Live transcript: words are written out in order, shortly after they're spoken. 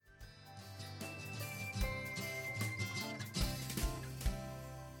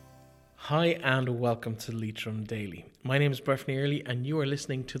Hi and welcome to Leitrim Daily. My name is Breffney Early and you are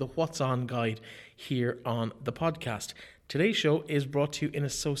listening to the What's On guide here on the podcast. Today's show is brought to you in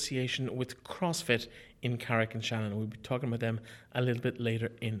association with CrossFit in Carrick and Shannon. We'll be talking about them a little bit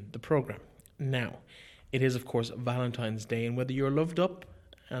later in the programme. Now, it is of course Valentine's Day, and whether you're loved up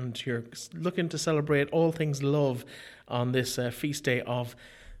and you're looking to celebrate all things love on this feast day of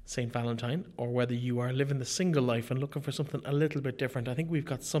St. Valentine, or whether you are living the single life and looking for something a little bit different, I think we've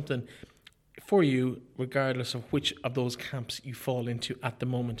got something for you regardless of which of those camps you fall into at the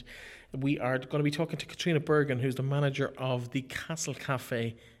moment. We are going to be talking to Katrina Bergen, who's the manager of the Castle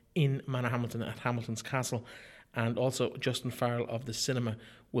Cafe in Manorhamilton at Hamilton's Castle, and also Justin Farrell of the cinema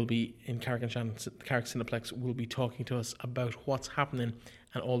will be in Carrick and Shannon, Carrick Cineplex, will be talking to us about what's happening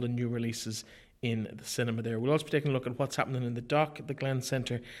and all the new releases in the cinema there. We'll also be taking a look at what's happening in the Dock, the Glen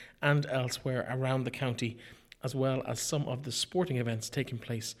Centre and elsewhere around the county, as well as some of the sporting events taking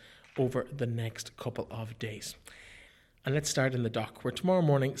place over the next couple of days. And let's start in the Dock, where tomorrow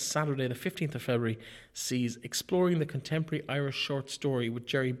morning, Saturday the 15th of February, sees Exploring the Contemporary Irish Short Story with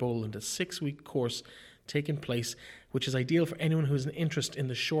Jerry Boland, a 6-week course taking place, which is ideal for anyone who has an interest in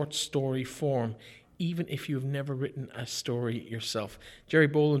the short story form, even if you've never written a story yourself. Jerry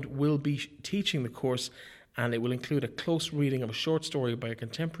Boland will be teaching the course, and it will include a close reading of a short story by a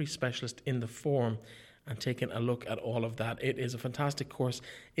contemporary specialist in the form, and taking a look at all of that. It is a fantastic course.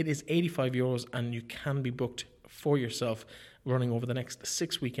 It is €85 and you can be booked for yourself, running over the next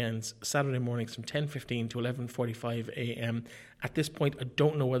 6 weekends, Saturday mornings from 10:15 to 11:45 a.m. At this point, I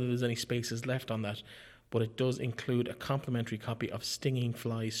don't know whether there's any spaces left on that, but it does include a complimentary copy of Stinging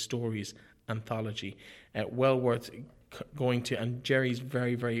Flies Stories anthology. Well worth going to, and Jerry's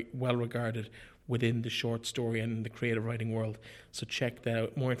very, very well regarded within the short story and the creative writing world. So check that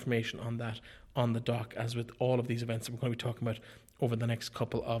out. More information on that on the Dock, as with all of these events that we're going to be talking about over the next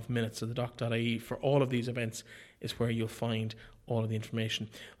couple of minutes. So the dock.ie for all of these events is where you'll find all of the information.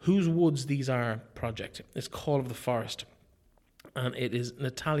 Whose Woods These Are project is Call of the Forest, and it is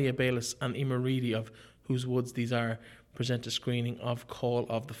Natalia Baylis and Emma Reedy of Whose Woods These Are present a screening of Call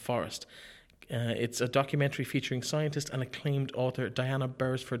of the Forest. It's a documentary featuring scientist and acclaimed author Diana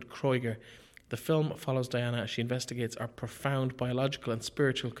Beresford Kroeger. The film follows Diana as she investigates our profound biological and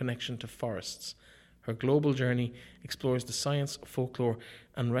spiritual connection to forests. Her global journey explores the science, folklore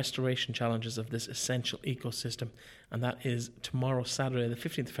and restoration challenges of this essential ecosystem, and that is tomorrow, Saturday the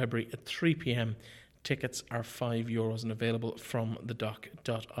 15th of February at 3 p.m. Tickets are €5 and available from the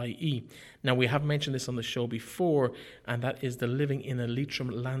dock.ie. Now, we have mentioned this on the show before, and that is the Living in a Leitrim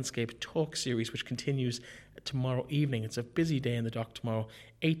Landscape talk series, which continues tomorrow evening. It's a busy day in the Dock tomorrow,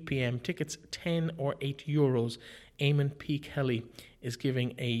 8 p.m. Tickets €10 or €8. Eamon P. Kelly is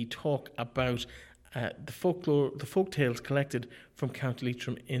giving a talk about the folk tales collected from County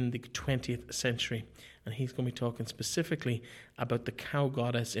Leitrim in the 20th century. And he's going to be talking specifically about the cow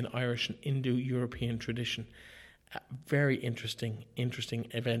goddess in Irish and Indo-European tradition. A very interesting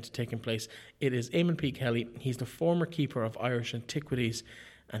event taking place. It is Eamon P. Kelly. He's the former keeper of Irish antiquities,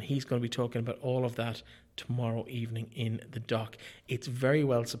 and he's going to be talking about all of that tomorrow evening in the Dock. It's very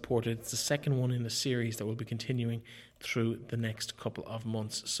well supported. It's the second one in the series that will be continuing through the next couple of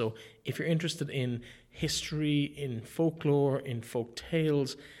months. So if you're interested in history, in folklore, in folk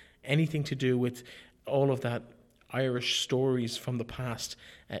tales, anything to do with all of that Irish stories from the past,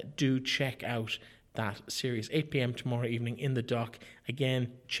 do check out that series. 8 p.m. tomorrow evening in the Dock.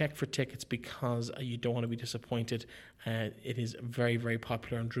 Again, check for tickets because you don't want to be disappointed. It is very, very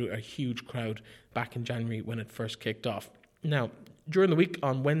popular and drew a huge crowd back in January when it first kicked off. Now, during the week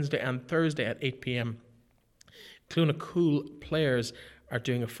on Wednesday and Thursday at 8 p.m, Clunacool players are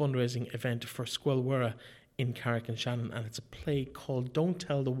doing a fundraising event for Squelwara in Carrick and Shannon, and it's a play called Don't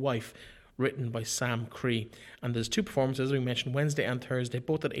Tell the Wife, written by Sam Cree. And there's two performances, as we mentioned, Wednesday and Thursday,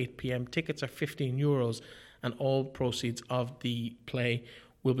 both at 8 p.m. Tickets are €15, and all proceeds of the play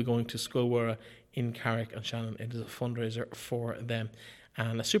will be going to Squelwara in Carrick and Shannon. It is a fundraiser for them.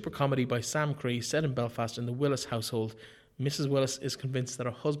 And a super comedy by Sam Cree set in Belfast in the Willis household. Mrs. Willis is convinced that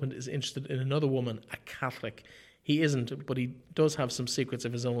her husband is interested in another woman, a Catholic. He isn't, but he does have some secrets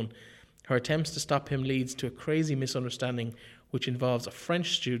of his own. Her attempts to stop him leads to a crazy misunderstanding which involves a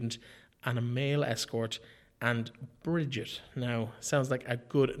French student and a male escort and Bridget. Now, sounds like a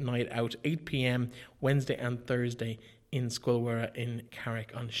good night out. 8 p.m. Wednesday and Thursday in Squelwara in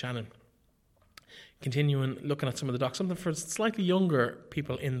Carrick on Shannon. Continuing looking at some of the Dock, something for slightly younger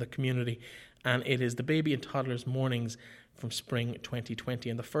people in the community, and it is the Baby and Toddlers Mornings from Spring 2020.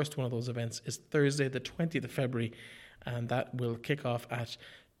 And the first one of those events is Thursday the 20th of February, and that will kick off at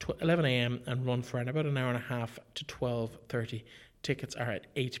 11 a.m. and run for about an hour and a half to 12:30. Tickets are at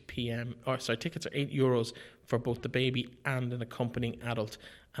 8 p.m. Tickets are €8 for both the baby and an accompanying adult.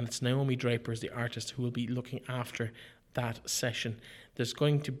 And it's Naomi Draper is the artist who will be looking after that session. There's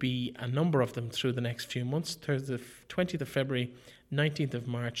going to be a number of them through the next few months. Thursday, the 20th of February, 19th of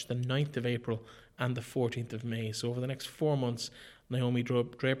March, the 9th of April, and the 14th of May. So over the next 4 months, Naomi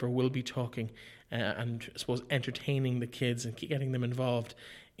Draper will be talking and, I suppose, entertaining the kids and getting them involved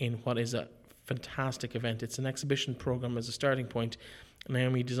in what is a fantastic event. It's an exhibition program as a starting point.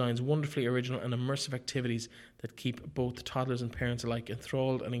 Naomi designs wonderfully original and immersive activities that keep both toddlers and parents alike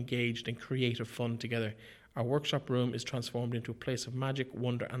enthralled and engaged in creative fun together. Our workshop room is transformed into a place of magic,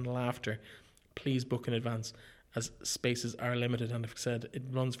 wonder and laughter. Please book in advance as spaces are limited, and as I said, it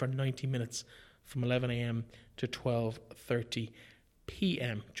runs for 90 minutes from 11 a.m. to 12:30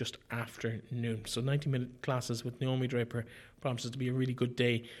 p.m. just after noon. So 90-minute classes with Naomi Draper promises to be a really good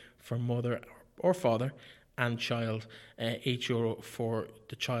day for mother or father and child. €8 for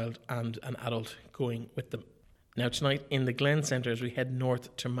the child and an adult going with them. Now tonight in the Glen Centre, as we head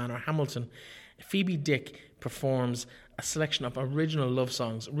north to Manorhamilton, Phoebe Dick performs a selection of original love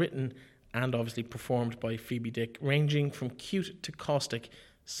songs written and obviously performed by Phoebe Dick, ranging from cute to caustic,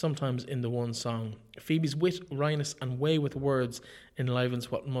 sometimes in the one song. Phoebe's wit, wryness and way with words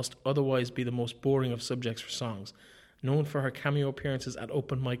enlivens what must otherwise be the most boring of subjects for songs. Known for her cameo appearances at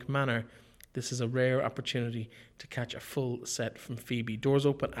Open Mic Manor, this is a rare opportunity to catch a full set from Phoebe. Doors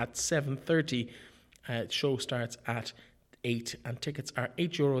open at 7:30. Show starts at 8, and tickets are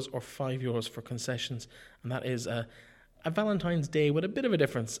 €8 or €5 for concessions. And that is a Valentine's Day with a bit of a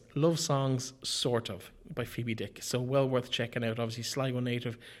difference. Love Songs, Sort of, by Phoebe Dick. So well worth checking out. Obviously, Sligo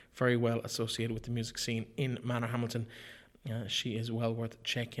native, very well associated with the music scene in Manorhamilton. She is well worth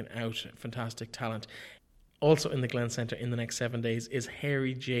checking out. Fantastic talent. Also in the Glen Centre in the next 7 days is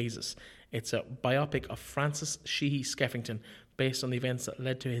Hairy Jesus. It's a biopic of Francis Sheehy Skeffington based on the events that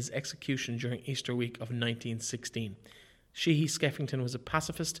led to his execution during Easter week of 1916. Sheehy Skeffington was a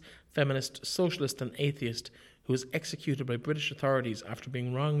pacifist, feminist, socialist and atheist who was executed by British authorities after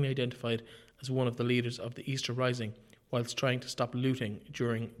being wrongly identified as one of the leaders of the Easter Rising whilst trying to stop looting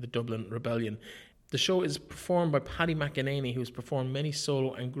during the Dublin Rebellion. The show is performed by Paddy McEnany, who has performed many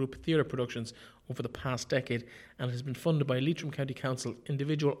solo and group theatre productions over the past decade and has been funded by Leitrim County Council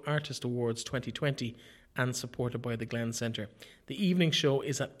Individual Artist Awards 2020 and supported by the Glen Centre. The evening show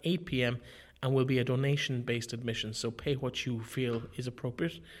is at 8 p.m. and will be a donation-based admission, so pay what you feel is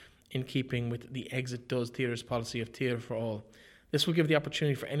appropriate in keeping with the Exit Does Theatre's policy of theatre for all. This will give the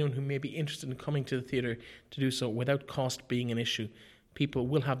opportunity for anyone who may be interested in coming to the theatre to do so without cost being an issue. People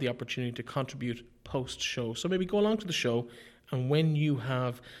will have the opportunity to contribute post-show. So maybe go along to the show, and when you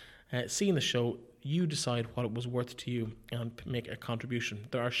have seen the show, you decide what it was worth to you and make a contribution.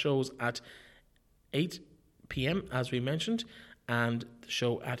 There are shows at 8 p.m, as we mentioned, and the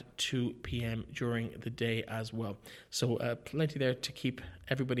show at 2 p.m. during the day as well. So plenty there to keep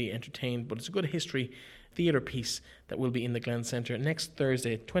everybody entertained, but it's a good history theatre piece that will be in the Glen Centre next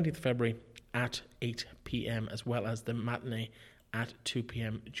Thursday, 20th February at 8 p.m, as well as the matinee at 2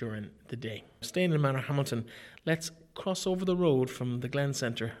 p.m. during the day. Staying in Manorhamilton, let's cross over the road from the Glen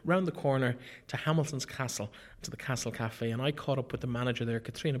Centre, round the corner to Hamilton's Castle, to the Castle Cafe, and I caught up with the manager there,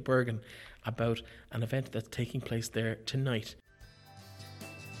 Katrina Bergen, about an event that's taking place there tonight.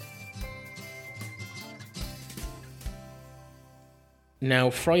 Now,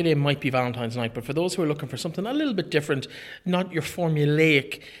 Friday might be Valentine's night, but for those who are looking for something a little bit different, not your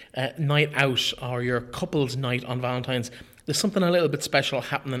formulaic night out or your couple's night on Valentine's, there's something a little bit special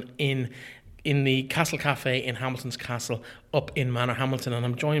happening in the Castle Cafe in Hamilton's Castle up in Manorhamilton, and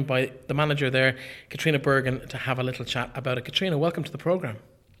I'm joined by the manager there, Katrina Bergen, to have a little chat about it. Katrina, welcome to the programme.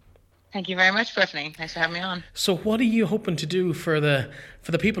 Thank you very much, Brittany. Thanks for having me on. So what are you hoping to do for the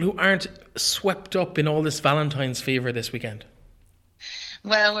people who aren't swept up in all this Valentine's fever this weekend?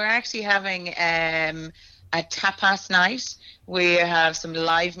 Well, we're actually having a tapas night. We have some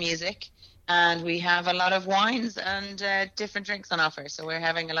live music, and we have a lot of wines and different drinks on offer. So we're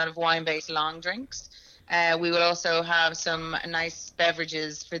having a lot of wine-based long drinks. We will also have some nice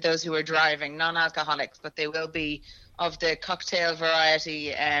beverages for those who are driving, non-alcoholics, but they will be of the cocktail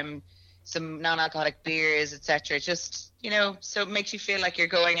variety, some non-alcoholic beers, etc. Just, so it makes you feel like you're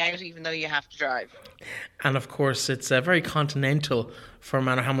going out even though you have to drive. And of course, it's very continental for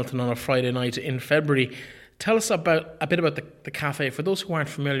Manorhamilton on a Friday night in February. Tell us a bit about the cafe for those who aren't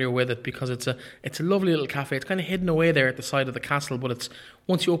familiar with it, because it's a lovely little cafe. It's kind of hidden away there at the side of the castle, but it's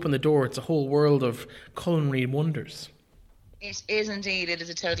once you open the door, it's a whole world of culinary wonders. It is indeed. It is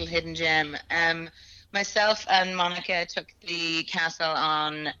a total hidden gem. Myself and Monica took the castle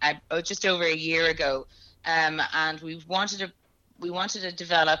on just over a year ago, and we wanted to we wanted to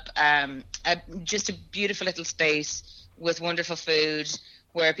develop just a beautiful little space with wonderful food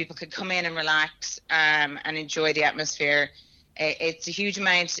where people could come in and relax and enjoy the atmosphere. It's a huge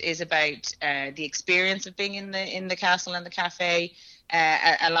amount is about the experience of being in the castle and the cafe,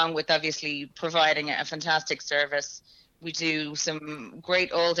 along with obviously providing a fantastic service. We do some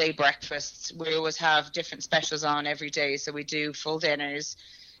great all-day breakfasts. We always have different specials on every day, so we do full dinners.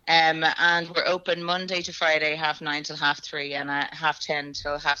 And we're open Monday to Friday, 9:30 till 3:30, and 10:30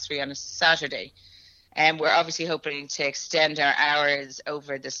 till 3:30 on a Saturday. And we're obviously hoping to extend our hours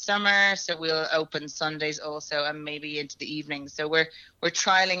over the summer, so we'll open Sundays also, and maybe into the evening. So we're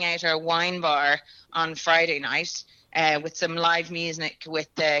trialing out our wine bar on Friday night with some live music with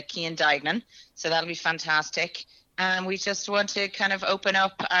Cian Dignan. So that'll be fantastic. And we just want to kind of open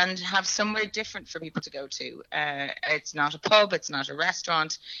up and have somewhere different for people to go to. It's not a pub, it's not a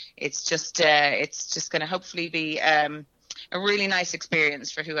restaurant. It's just going to hopefully be a really nice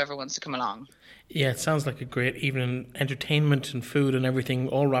experience for whoever wants to come along. Yeah, it sounds like a great evening, entertainment and food and everything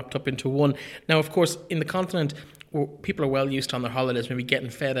all wrapped up into one. Now, of course, in the continent, people are well used to on their holidays maybe getting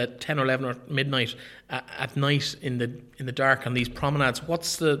fed at 10 or 11 or midnight at night in the dark on these promenades.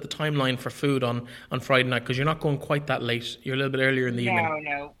 What's the timeline for food on Friday night? Because you're not going quite that late. You're a little bit earlier in the evening.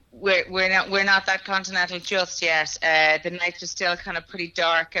 No. We're not that continental just yet. The nights are still kind of pretty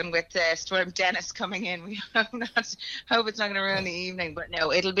dark, and with Storm Dennis coming in, we hope it's not going to ruin the evening. But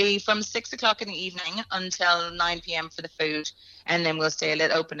no, it'll be from 6 o'clock in the evening until 9 p.m. for the food, and then we'll stay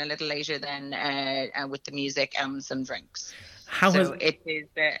open a little later then with the music and some drinks. It is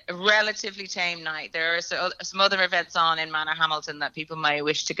a relatively tame night. There are some other events on in Manorhamilton that people may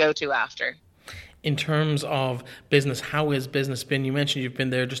wish to go to after. In terms of business, how has business been? You mentioned you've been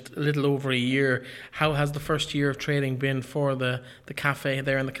there just a little over a year. How has the first year of trading been for the cafe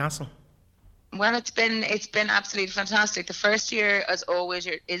there in the castle? Well, it's been absolutely fantastic. The first year, as always,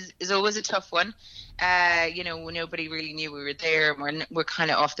 is always a tough one. Nobody really knew we were there, and we're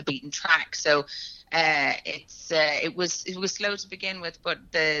kind of off the beaten track. So it was slow to begin with, but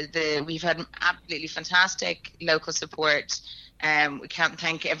we've had absolutely fantastic local support. We can't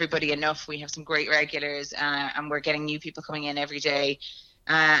thank everybody enough. We have some great regulars, and we're getting new people coming in every day.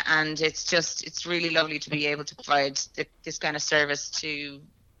 And it's really lovely to be able to provide this kind of service to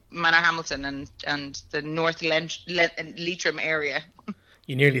Manorhamilton and the North Leitrim area.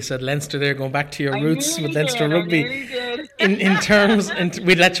 You nearly said Leinster there, going back to your roots with Leinster Rugby. In terms, and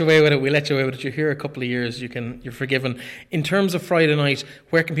we let you away with it. You're here a couple of years. You're forgiven. In terms of Friday night,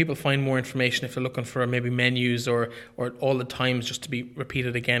 where can people find more information if they're looking for maybe menus or all the times just to be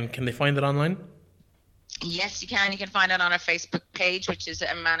repeated again? Can they find it online? Yes, you can. You can find it on our Facebook page, which is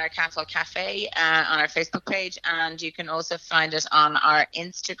Manor Castle Cafe on our Facebook page, and you can also find it on our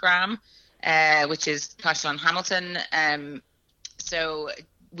Instagram, which is Castle Hamilton. So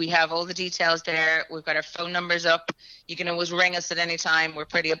we have all the details there. We've got our phone numbers up. You can always ring us at any time. We're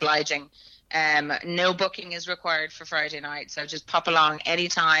pretty obliging. No booking is required for Friday night, so just pop along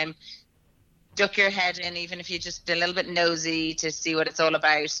anytime. Duck your head in, even if you're just a little bit nosy to see what it's all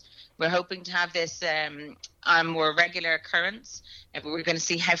about. We're hoping to have this on more regular occurrence. We're going to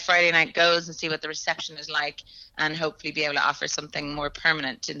see how Friday night goes and see what the reception is like, and hopefully be able to offer something more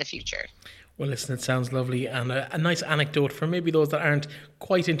permanent in the future. Well, listen, it sounds lovely, and a nice anecdote for maybe those that aren't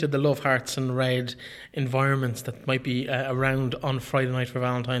quite into the love hearts and red environments that might be around on Friday night for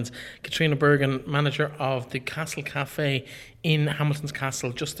Valentine's. Katrina Bergen, manager of the Castle Cafe in Hamilton's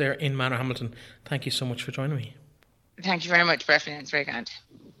Castle, just there in Manorhamilton. Thank you so much for joining me. Thank you very much, Breffney. It's very kind.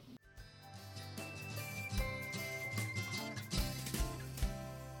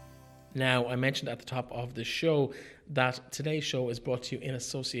 Now, I mentioned at the top of the show that today's show is brought to you in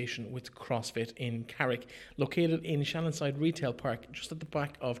association with CrossFit in Carrick, located in Shannonside Retail Park, just at the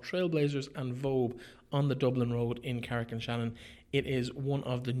back of Trailblazers and Vobe on the Dublin Road in Carrick and Shannon. It is one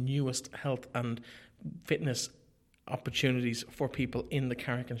of the newest health and fitness opportunities for people in the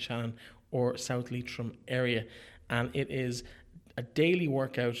Carrick and Shannon or South Leitrim area, and it is a daily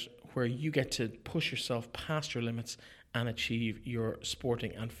workout where you get to push yourself past your limits and achieve your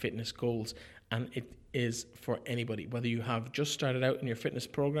sporting and fitness goals. And it is for anybody, whether you have just started out in your fitness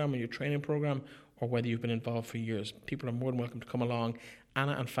program or your training program, or whether you've been involved for years. People are more than welcome to come along.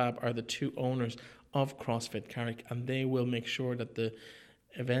 Anna and Fab are the two owners of CrossFit Carrick, and they will make sure that the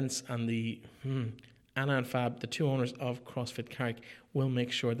events and Anna and Fab, the two owners of CrossFit Carrick, will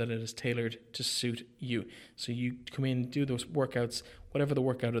make sure that it is tailored to suit you. So you come in, do those workouts, whatever the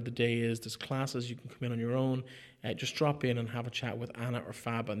workout of the day is. There's classes, you can come in on your own. Just drop in and have a chat with Anna or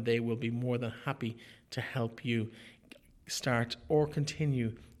Fab, and they will be more than happy to help you start or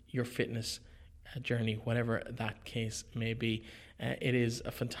continue your fitness journey, whatever that case may be. It is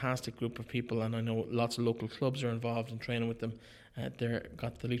a fantastic group of people, and I know lots of local clubs are involved in training with them. They've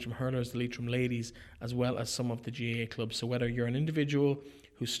got the Leitrim Hurlers, the Leitrim Ladies, as well as some of the GAA clubs. So whether you're an individual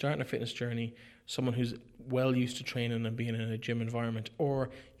who's starting a fitness journey, someone who's well used to training and being in a gym environment, or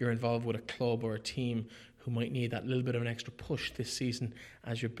you're involved with a club or a team who might need that little bit of an extra push this season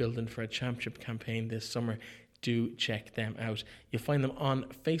as you're building for a championship campaign this summer, do check them out. You'll find them on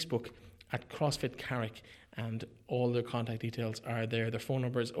Facebook at CrossFit Carrick, and all their contact details are there. Their phone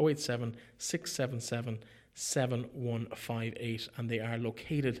number is 087 677 7158, and they are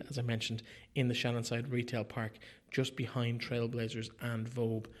located, as I mentioned, in the Shannonside Retail Park, just behind Trailblazers and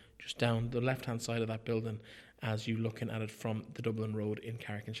Vobe, just down the left-hand side of that building as you're looking at it from the Dublin Road in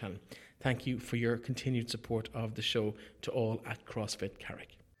Carrick and Shannon. Thank you for your continued support of the show to all at CrossFit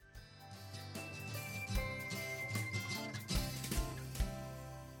Carrick.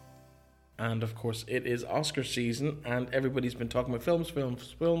 And of course, it is Oscar season, and everybody's been talking about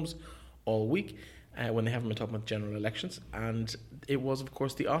films all week when they haven't been talking about general elections. And it was, of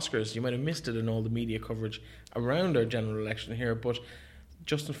course, the Oscars. You might have missed it in all the media coverage around our general election here, but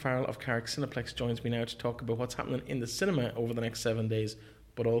Justin Farrell of Carrick Cineplex joins me now to talk about what's happening in the cinema over the next 7 days,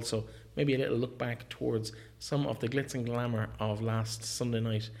 but also maybe a little look back towards some of the glitz and glamour of last Sunday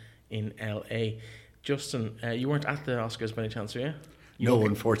night in LA. Justin, you weren't at the Oscars by any chance, were you? No,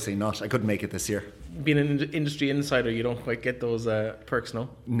 unfortunately not. I couldn't make it this year. Being an industry insider, you don't quite get those perks, no?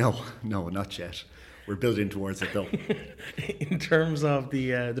 No, not yet. We're building towards it, though. In terms of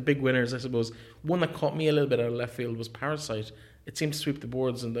the big winners, I suppose, one that caught me a little bit out of left field was Parasite. It seems to sweep the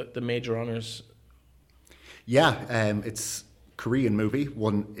boards and the major honours. Yeah, it's a Korean movie.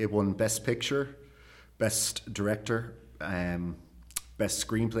 It won Best Picture, Best Director, Best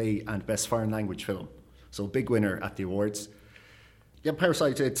Screenplay, and Best Foreign Language Film. So big winner at the awards. Yeah,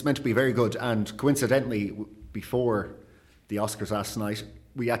 Parasite, it's meant to be very good, and coincidentally, before the Oscars last night,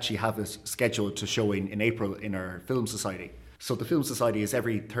 we actually have it scheduled to show in April in our Film Society. So the Film Society is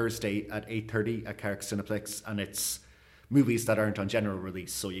every Thursday at 8:30 at Carrick Cineplex, and it's movies that aren't on general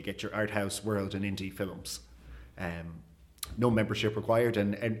release, so you get your art house, world and indie films. No membership required,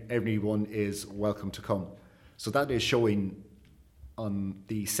 and everyone is welcome to come. So that is showing on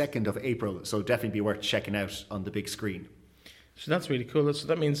the 2nd of April, so definitely be worth checking out on the big screen. So that's really cool. So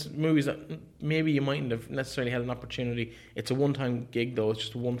that means movies that maybe you mightn't have necessarily had an opportunity. It's a one-time gig, though. It's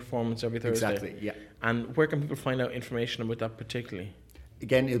just one performance every Thursday. Exactly, yeah. And where can people find out information about that particularly?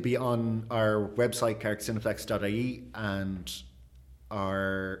 Again, it'll be on our website, carrickcineplex.ie, and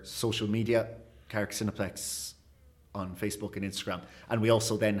our social media, Carrick Cineplex on Facebook and Instagram. And we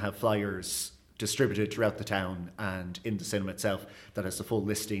also then have flyers distributed throughout the town and in the cinema itself that has the full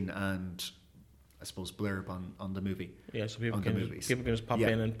listing and, I suppose, blurb on the movie. Yeah, so people can just pop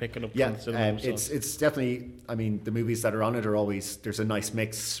in and pick it up. Yeah, from the cinema, it's definitely, I mean, the movies that are on it are always, there's a nice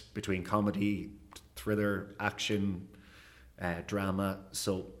mix between comedy, thriller, action, drama,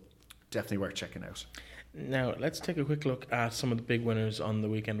 so definitely worth checking out. Now, let's take a quick look at some of the big winners on the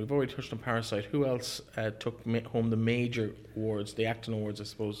weekend. We've already touched on Parasite. Who else took home the major awards, the acting awards, I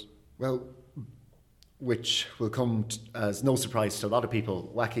suppose? Well, which will come as no surprise to a lot of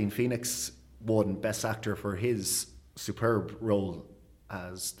people, Joaquin Phoenix won Best Actor for his superb role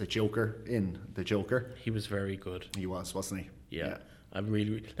as the Joker in The Joker. He was very good. He was, wasn't he? Yeah. I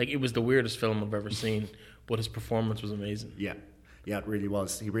really like, it was the weirdest film I've ever seen, but his performance was amazing. Yeah, it really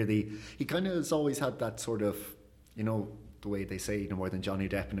was. He kind of has always had that sort of, you know, the way they say, more than Johnny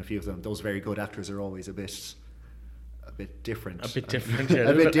Depp and a few of them, those very good actors are always a bit different. A bit different, yeah.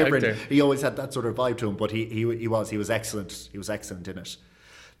 A bit different. He always had that sort of vibe to him, but he was excellent. He was excellent in it.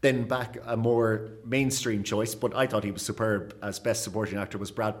 Then back a more mainstream choice, but I thought he was superb as Best Supporting Actor,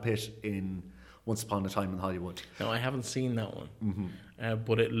 was Brad Pitt in Once Upon a Time in Hollywood. No, I haven't seen that one,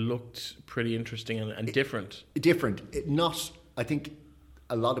 but it looked pretty interesting and different. I think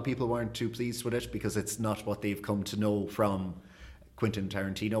a lot of people weren't too pleased with it because it's not what they've come to know from Quentin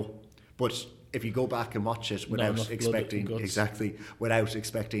Tarantino. But if you go back and watch it without expecting that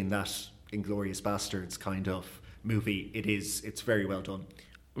Inglourious Bastards kind of movie, it's very well done.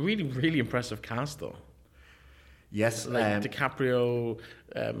 Really, really impressive cast, though. Yes, like DiCaprio,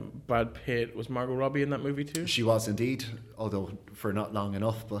 Brad Pitt. Was Margot Robbie in that movie too? She was indeed, although for not long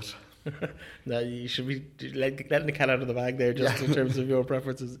enough. But no, you should be letting the cat out of the bag there, just in terms of your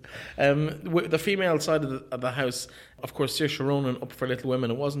preferences. The female side of the house, of course, Saoirse Ronan up for Little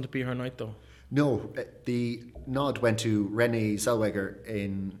Women. It wasn't to be her night, though. No, the nod went to Renée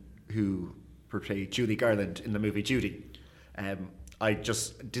Zellweger, who portrayed Judy Garland in the movie Judy. I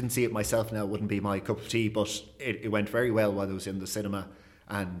just didn't see it myself. Now, it wouldn't be my cup of tea, but it went very well while I was in the cinema,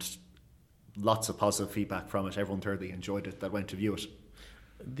 and lots of positive feedback from it. Everyone thoroughly enjoyed it that went to view it.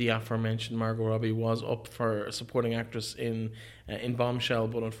 The aforementioned Margot Robbie was up for supporting actress in Bombshell,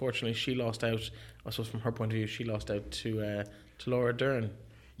 but unfortunately she lost out. I suppose from her point of view, she lost out to Laura Dern.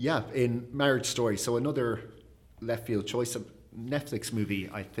 Yeah, in Marriage Story. So another left field choice, a Netflix movie,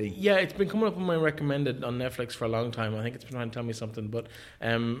 I think. Yeah, it's been coming up on my recommended on Netflix for a long time. I think it's been trying to tell me something, but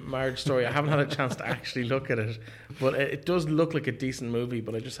Marriage Story, I haven't had a chance to actually look at it, but it does look like a decent movie,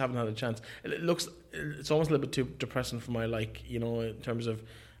 but I just haven't had a chance. It's almost a little bit too depressing for my in terms of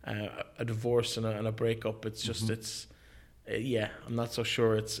a divorce and a breakup. It's just I'm not so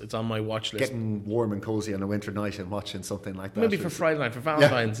sure it's on my watch list. Getting warm and cozy on a winter night and watching something like that. Maybe for Friday night, for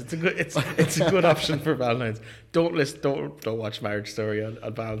Valentine's. Yeah. It's a good option for Valentine's. Don't watch Marriage Story on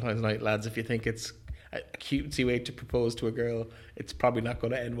Valentine's night, lads. If you think it's a cutesy way to propose to a girl, it's probably not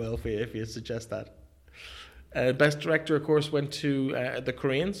going to end well for you if you suggest that. Best director, of course, went to the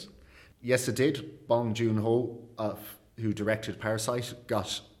Koreans. Yes, it did. Bong Joon-ho, who directed Parasite,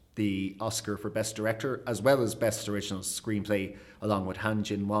 got the Oscar for Best Director as well as Best Original Screenplay, along with Han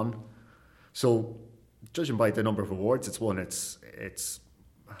Jin-won. So, judging by the number of awards it's won, it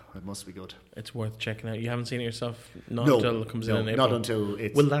must be good. It's worth checking out. You haven't seen it yourself? No, until it comes in April? Not until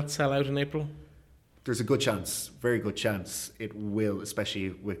it's... Will that sell out in April? There's a good chance, very good chance it will, especially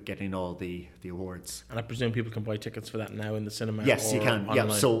with getting all the awards. And I presume people can buy tickets for that now in the cinema? Yes, or you can. online?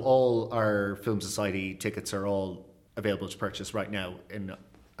 Yeah, so all our Film Society tickets are all available to purchase right now in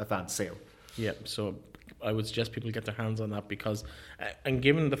advance sale. Yeah, so I would suggest people get their hands on that because, and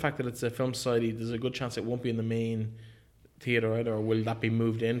given the fact that it's a Film Society, there's a good chance it won't be in the main theatre either, or will that be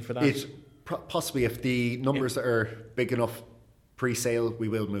moved in for that? Possibly, if the numbers are big enough pre-sale, we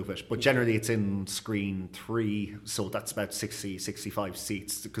will move it. But generally it's in screen 3, so that's about 60, 65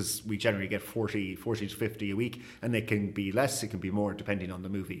 seats, because we generally get 40 to 50 a week, and it can be less, it can be more, depending on the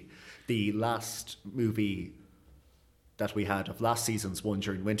movie. The last movie that we had of last season's One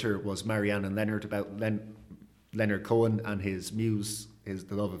During Winter was Marianne and Leonard, about Leonard Cohen and his muse,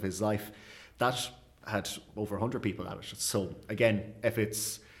 the love of his life. That had over 100 people at it. So again,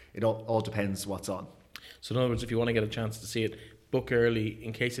 it all depends what's on. So in other words, if you want to get a chance to see it, book early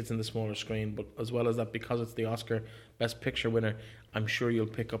in case it's in the smaller screen, but as well as that, because it's the Oscar Best Picture winner, I'm sure you'll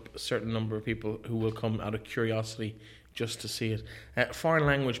pick up a certain number of people who will come out of curiosity just to see it. Foreign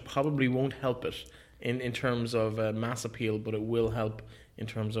language probably won't help it in terms of mass appeal, but it will help in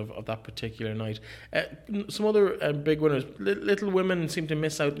terms of that particular night. Some other big winners. Little Women seem to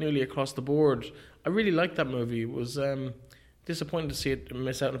miss out nearly across the board. I really liked that movie. It was disappointing to see it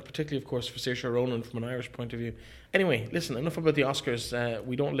miss out, and particularly, of course, for Saoirse Ronan from an Irish point of view. Anyway, listen, enough about the Oscars.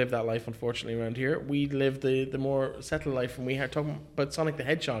 We don't live that life, unfortunately, around here. We live the more settled life, and we are talking about Sonic the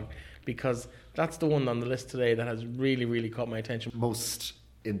Hedgehog, because that's the one on the list today that has really, really caught my attention. Most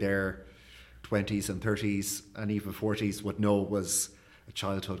in their 20s and 30s and even 40s would know was a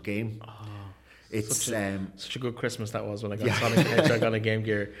childhood game. Oh, it's such a good Christmas that was when I got Sonic the Hedgehog on a Game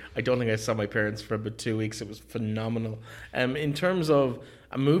Gear. I don't think I saw my parents for about 2 weeks. It was phenomenal. In terms of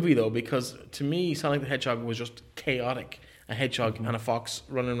a movie though, because to me Sonic the Hedgehog was just chaotic. A hedgehog and a fox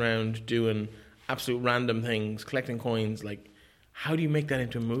running around doing absolute random things, collecting coins. Like, how do you make that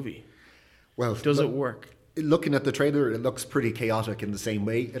into a movie? Well, does it work? Looking at the trailer, it looks pretty chaotic in the same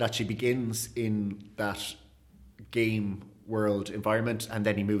way. It actually begins in that game world environment, and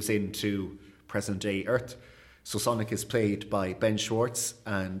then he moves into present day Earth. So Sonic is played by Ben Schwartz,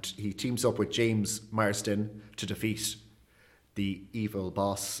 and he teams up with James Marsden to defeat the evil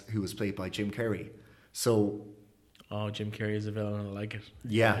boss, who was played by Jim Carrey. So, Jim Carrey is a villain, and I like it.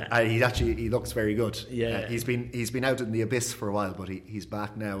 Yeah, he looks very good. Yeah, he's been out in the abyss for a while, but he's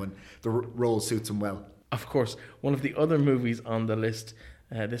back now, and the role suits him well. Of course, one of the other movies on the list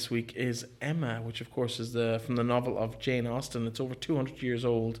this week is Emma, which of course is from the novel of Jane Austen. It's over 200 years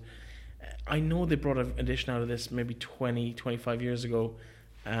old. I know they brought an edition out of this maybe 20, 25 years ago,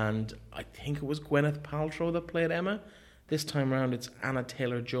 and I think it was Gwyneth Paltrow that played Emma. This time around it's Anna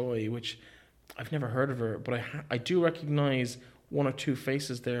Taylor-Joy, which I've never heard of her, but I do recognise one or two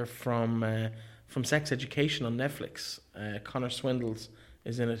faces there from Sex Education on Netflix. Connor Swindles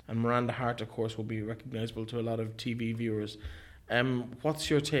is in it, and Miranda Hart, of course, will be recognisable to a lot of TV viewers. What's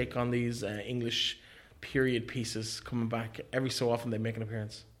your take on these English period pieces coming back? Every so often they make an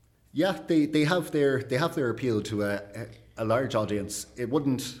appearance. Yeah, they have their appeal to a large audience. It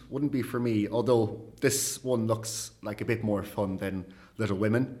wouldn't be for me, although this one looks like a bit more fun than Little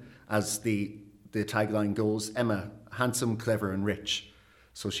Women, as the tagline goes. Emma, handsome, clever and rich.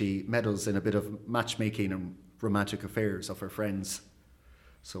 So she meddles in a bit of matchmaking and romantic affairs of her friends.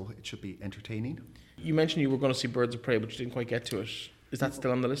 So it should be entertaining. You mentioned you were going to see Birds of Prey, but you didn't quite get to it. Is that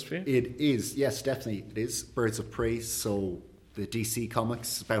still on the list for you? It is, yes, definitely it is. Birds of Prey, so the DC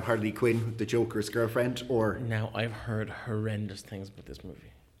comics about Harley Quinn, the Joker's girlfriend, or... Now, I've heard horrendous things about this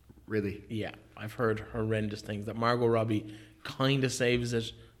movie. Really? Yeah, I've heard horrendous things, that Margot Robbie kind of saves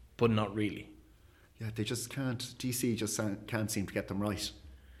it, but not really. Yeah, they just can't. DC just can't seem to get them right.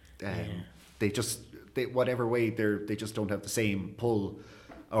 They whatever way they just don't have the same pull,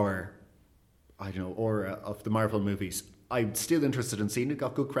 or I don't know, aura of the Marvel movies. I'm still interested in seeing it.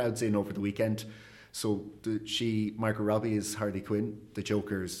 Got good crowds in over the weekend. So Margot Robbie is Harley Quinn, the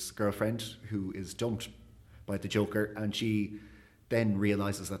Joker's girlfriend, who is dumped by the Joker, and she then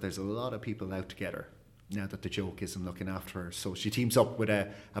realises that there's a lot of people out to get her now that the Joke isn't looking after her. So she teams up with a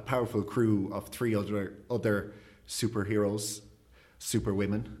powerful crew of 3 other superheroes,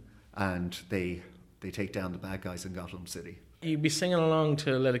 superwomen, and they take down the bad guys in Gotham City. You'd be singing along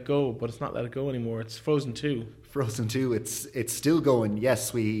to Let It Go, but it's not Let It Go anymore. It's Frozen 2. Frozen 2, it's still going.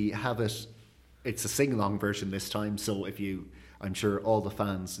 Yes, we have it. It's a sing-along version this time, so I'm sure all the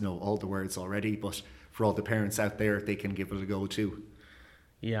fans know all the words already, but for all the parents out there, they can give it a go too.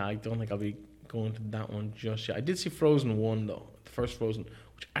 Yeah, I don't think I'll be going to that one just yet. I did see Frozen 1 though, the first Frozen,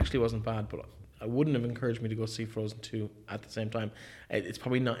 which actually wasn't bad, but I wouldn't have encouraged me to go see Frozen 2 at the same time. It's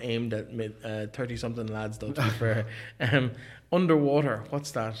probably not aimed at 30-something lads though, to be fair. Underwater,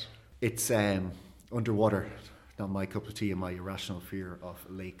 what's that? It's Underwater, not my cup of tea and my irrational fear of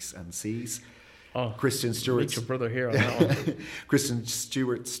lakes and seas. Oh, Kristen Stewart. Meet your brother here on that one. Kristen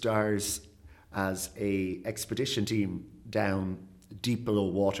Stewart stars as a expedition team down deep below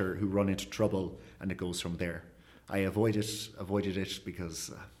water who run into trouble, and it goes from there. I avoided it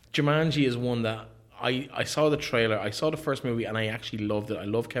because... Jumanji is one that I saw the trailer, I saw the first movie, and I actually loved it. I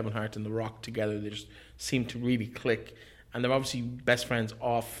love Kevin Hart and The Rock together. They just seem to really click. And they're obviously best friends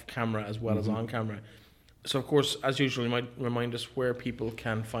off camera as well as on camera. So, of course, as usual, you might remind us where people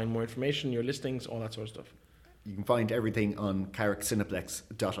can find more information, your listings, all that sort of stuff. You can find everything on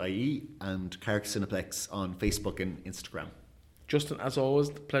carrickcineplex.ie and Carrick Cineplex on Facebook and Instagram. Justin, as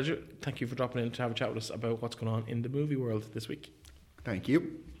always, the pleasure. Thank you for dropping in to have a chat with us about what's going on in the movie world this week. Thank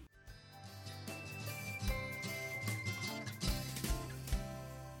you.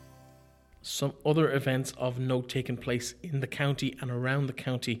 Some other events of note taking place in the county and around the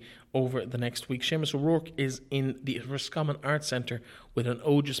county over the next week. Seamus O'Rourke is in the Roscommon Arts Centre with an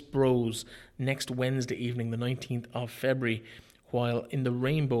Ogus Bros next Wednesday evening, the 19th of February, while in the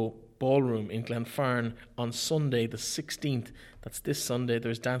Rainbow Ballroom in Glenfarne on Sunday the 16th, that's this Sunday,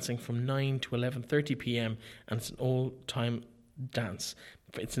 there's dancing from 9 to 11:30pm, and it's an old-time dance.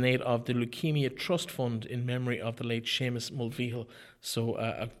 It's in aid of the Leukemia Trust Fund in memory of the late Seamus Mulvihill. So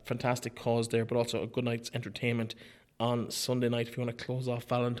a fantastic cause there, but also a good night's entertainment on Sunday night if you want to close off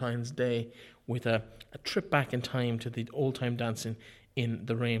Valentine's Day with a trip back in time to the old-time dancing in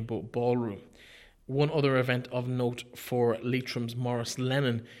the Rainbow Ballroom. One other event of note for Leitrim's Morris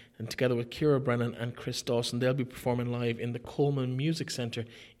Lennon, and together with Ciara Brennan and Chris Dawson, they'll be performing live in the Coleman Music Centre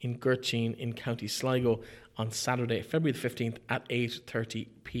in Gertine in County Sligo on Saturday, February the 15th at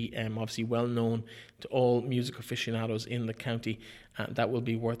 8:30pm. Obviously well known to all music aficionados in the county, and that will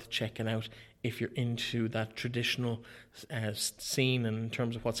be worth checking out if you're into that traditional scene and in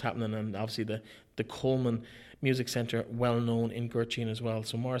terms of what's happening. And obviously the Coleman Music Centre, well known in Gertine as well.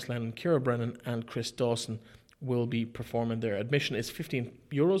 So Morris Lennon, Ciara Brennan and Chris Dawson will be performing there. Admission is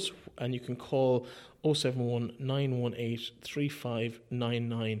 €15 and you can call 071 918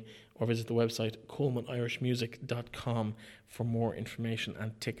 3599 or visit the website colemanirishmusic.com for more information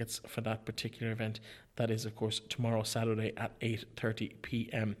and tickets for that particular event. That is, of course, tomorrow, Saturday at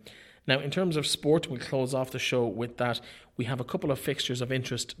 8:30pm. Now, in terms of sport, we'll close off the show with that. We have a couple of fixtures of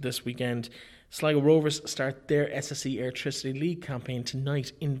interest this weekend. Sligo Rovers start their SSE Airtricity League campaign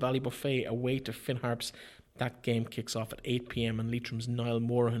tonight in Ballybuffet away to Finn Harps. That game kicks off at 8pm, and Leitrim's Niall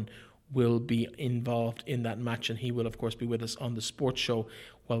Morahan will be involved in that match, and he will of course be with us on the sports show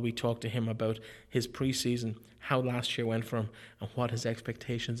while we talk to him about his pre-season, how last year went for him, and what his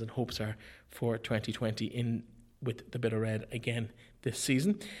expectations and hopes are for 2020 in with the Bit of Red again this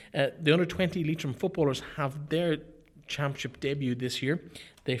season. The under-20 Leitrim footballers have their championship debut this year.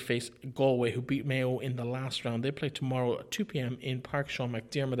 They face Galway, who beat Mayo in the last round. They play tomorrow at 2pm in Park Sean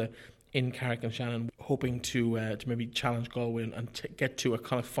McDermott in Carrick-on-Shannon, hoping to maybe challenge Galway and get to a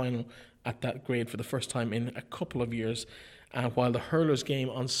kind of final at that grade for the first time in a couple of years. While the hurlers game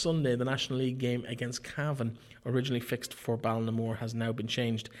on Sunday, the National League game against Cavan, originally fixed for Ballinamore, has now been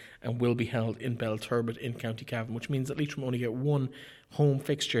changed and will be held in Belturbet in County Cavan, which means that Leitrim only get one home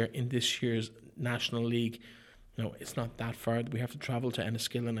fixture in this year's National League. No, it's not that far. We have to travel to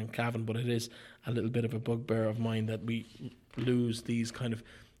Enniskillen and Cavan, but it is a little bit of a bugbear of mine that we lose these kind of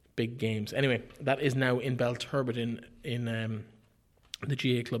big games. Anyway, that is now in Belturbet in the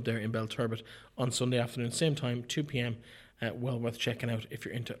GA Club there in Belturbet on Sunday afternoon, same time, 2 p.m. Well worth checking out if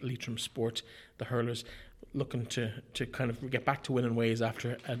you're into Leitrim sport. The hurlers looking to kind of get back to winning ways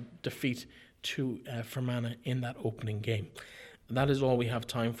after a defeat to Fermanagh in that opening game. That is all we have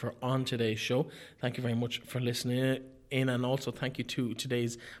time for on today's show. Thank you very much for listening in, and also thank you to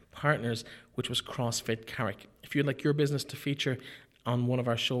today's partners, which was CrossFit Carrick. If you'd like your business to feature on one of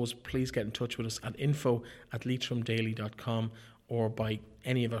our shows, please get in touch with us at info@leitrimdaily.com or by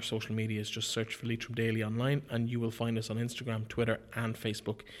any of our social medias. Just search for Leitrim Daily online and you will find us on Instagram, Twitter and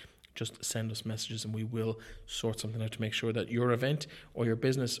Facebook. Just send us messages and we will sort something out to make sure that your event or your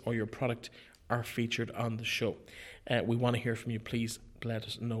business or your product are featured on the show. We want to hear from you. Please let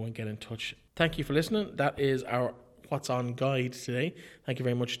us know and get in touch. Thank you for listening. That is our What's On guide today. Thank you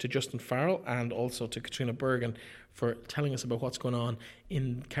very much to Justin Farrell and also to Katrina Bergen for telling us about what's going on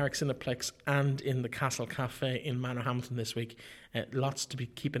in Carrick Cineplex and in the Castle Cafe in Manorhamilton this week. Lots to be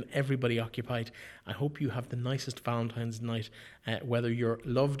keeping everybody occupied. I hope you have the nicest Valentine's night, whether you're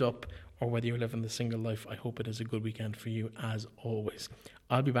loved up or whether you're living the single life. I hope it is a good weekend for you as always.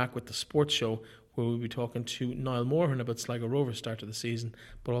 I'll be back with the sports show where we'll be talking to Niall Moran about Sligo Rovers' start of the season,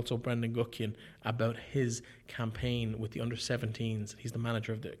 but also Brendan Gutkian about his campaign with the under-17s. He's the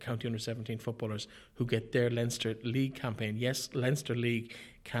manager of the county under-17 footballers who get their Leinster League campaign, yes, Leinster League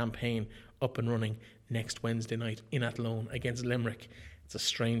campaign, up and running next Wednesday night in Athlone against Limerick. It's a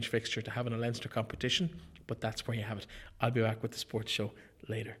strange fixture to have in a Leinster competition, but that's where you have it. I'll be back with the sports show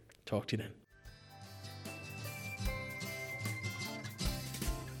later. Talk to you then.